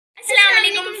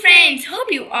friends, hope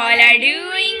you all are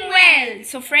doing well.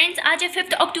 So friends, आज है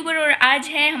 5 अक्टूबर और आज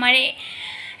है हमारे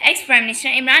ex prime minister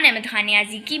Imran Ahmad Khan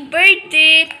Niazi की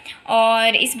बर्थडे।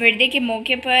 और इस बर्थडे के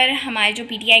मौके पर हमारे जो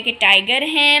पीटीआई के टाइगर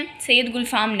हैं सैयद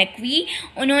गुलफाम नकवी,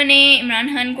 उन्होंने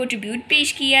इमरान खान को ट्रिब्यूट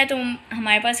पेश किया। तो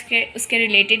हमारे पास उसके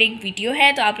रिलेटेड एक वीडियो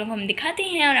है, तो आप लोग हम दिखाते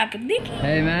हैं और आप लोग देखें।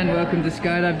 Hey man, welcome to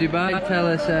Skydive Dubai.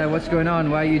 Tell us what's going on.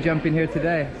 Why are you jumping here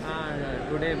today?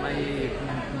 Today my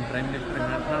Prime Minister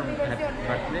Imran Khan happy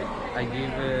birthday. I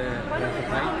give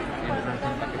surprise Imran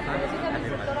Khan Pakistan happy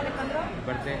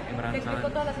birthday Imran Khan.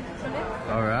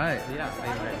 All right. Yeah,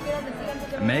 I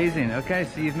right. Amazing. Okay,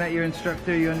 so you've met your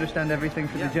instructor. You understand everything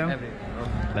for the jump.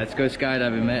 Everything. Let's go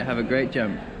skydiving, mate. Have a great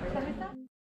jump.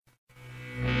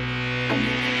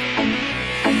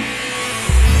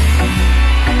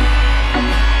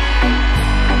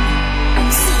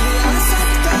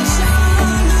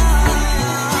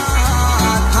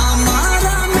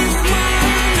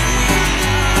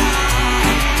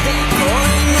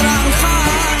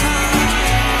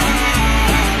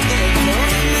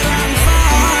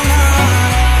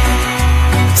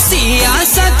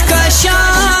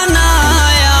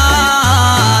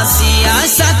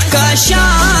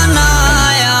 शान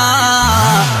आया,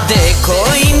 देखो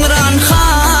इमरान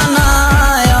खान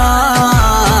आया,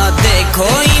 देखो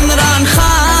इमरान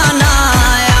खान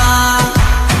आया,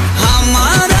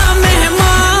 हमारा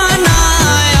मेहमान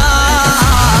आया,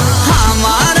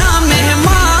 हमारा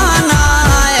मेहमान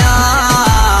आया,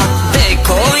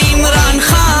 देखो इमरान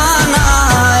खान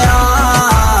आया,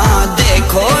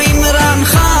 देखो इमरान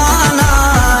खान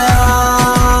आया,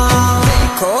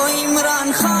 देखो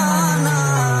इमरान खान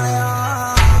आया,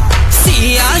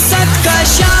 सियासत का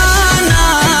शान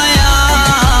आया,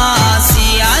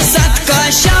 सियासत का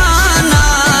शान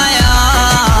आया,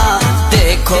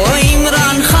 देखो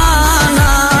इमरान खान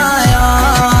आया,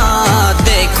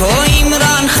 देखो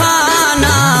इमरान खान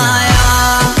आया,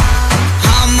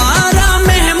 हमारा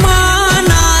मेहमान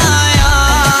आया,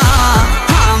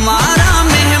 हमारा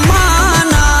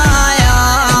मेहमान आया,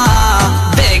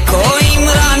 देखो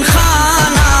इमरान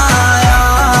खान आया,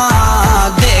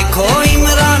 देखो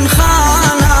इमरान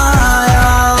खान आया,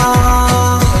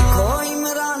 देखो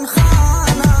इमरान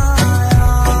खान आया।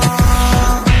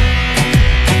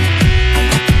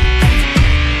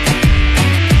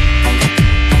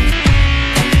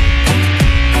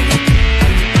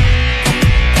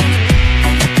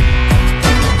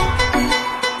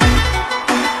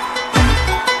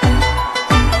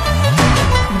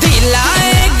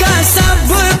 दिलाएगा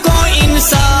सबको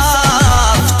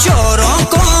इंसाफ, चोरों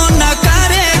को न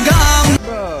करेगा।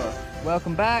 Bro,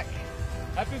 welcome back.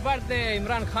 Happy birthday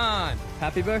Imran Khan.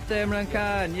 Happy birthday, Imran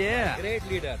Khan. Yeah. Great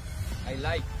leader. I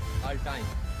like all time.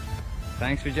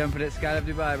 Thanks for jumping at Skydive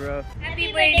Dubai, bro. Happy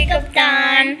birthday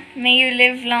कप्तान, may you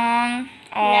live long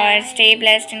और stay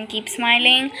blessed and keep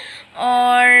smiling।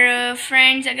 और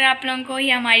friends, अगर आप लोगों को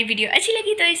ये हमारी video अच्छी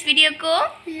लगी तो इस वीडियो को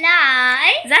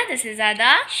लाइक, ज़्यादा से ज़्यादा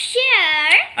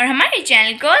शेयर और हमारे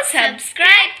चैनल को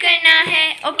सब्सक्राइब करना है।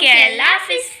 ओके, अल्लाह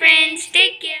हाफिज़ फ्रेंड्स,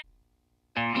 टेक केयर।